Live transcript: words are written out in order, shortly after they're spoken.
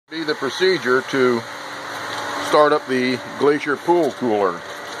Be the procedure to start up the Glacier pool cooler.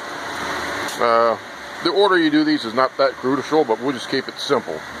 The order you do these is not that crucial, but we'll just keep it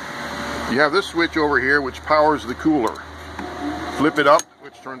simple. You have this switch over here which powers the cooler. Flip it up,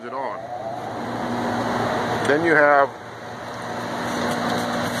 which turns it on. Then you have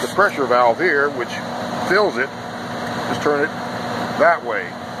the pressure valve here which fills it. Just turn it that way.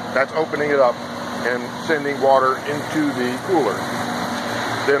 That's opening it up and sending water into the cooler.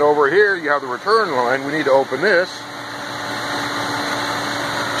 Then over here you have the return line. We need to open this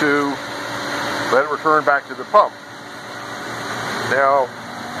to let it return back to the pump. Now,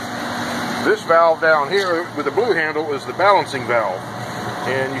 this valve down here with the blue handle is the balancing valve,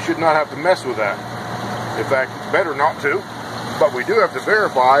 and you should not have to mess with that. In fact, it's better not to, but we do have to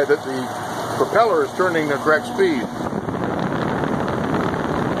verify that the propeller is turning the correct speed. See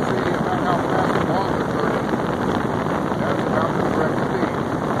how fast the valves are turning. That's about the correct speed.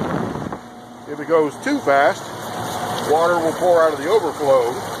 If it goes too fast, water will pour out of the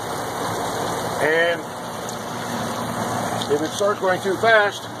overflow, and if it starts going too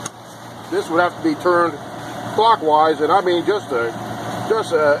fast, this would have to be turned clockwise, and I mean just an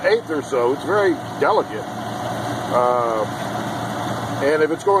eighth or so. It's very delicate. And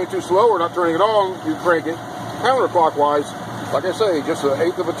if it's going too slow or not turning at all, you crank it counterclockwise, like I say, just an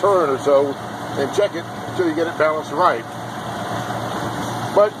eighth of a turn or so, and check it until you get it balanced right.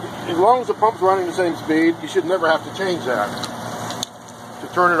 But as long as the pump's running the same speed, you should never have to change that. To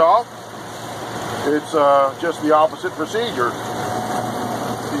turn it off, it's just the opposite procedure.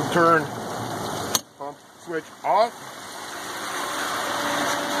 You turn pump switch off,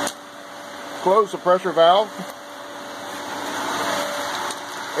 close the pressure valve,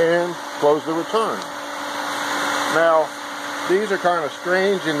 and close the return. Now, these are kind of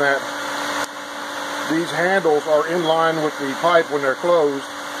strange in that these handles are in line with the pipe when they're closed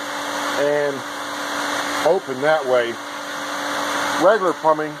and open that way. Regular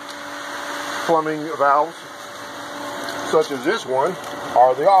plumbing valves, such as this one,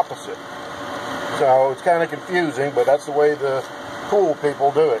 are the opposite. So it's kind of confusing, but that's the way the pool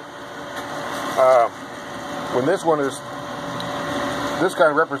people do it. When this one is, this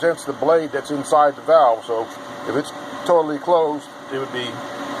kind of represents the blade that's inside the valve, so if it's totally closed, it would be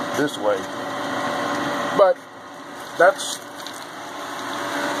this way. But that's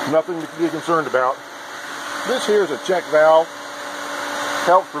nothing to be concerned about. This here is a check valve.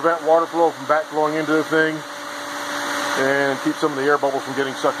 Helps prevent water flow from backflowing into the thing and keep some of the air bubbles from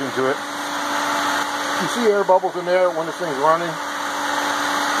getting sucked into it. You see air bubbles in there when this thing's running.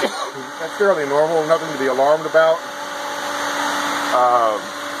 That's fairly normal, nothing to be alarmed about.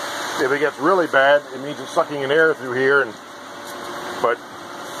 If it gets really bad, it means it's sucking in air through here, but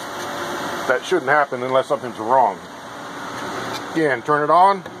that shouldn't happen unless something's wrong. Again, turn it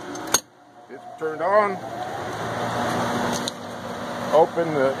on. It's turned on.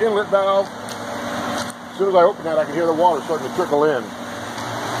 Open the inlet valve. As soon as I open that, I can hear the water starting to trickle in.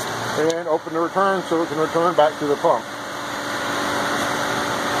 And open the return so it can return back to the pump.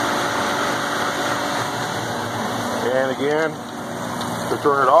 And again, to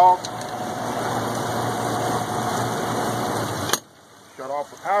turn it off. Shut off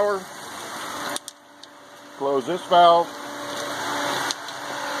the power. Close this valve.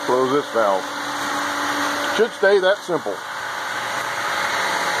 Close this valve. Should stay that simple.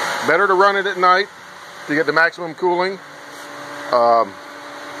 Better to run it at night to get the maximum cooling.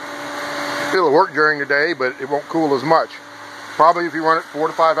 It'll work during the day, but it won't cool as much. Probably if you run it 4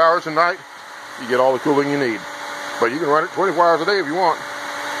 to 5 hours a night, you get all the cooling you need. But you can run it 24 hours a day if you want.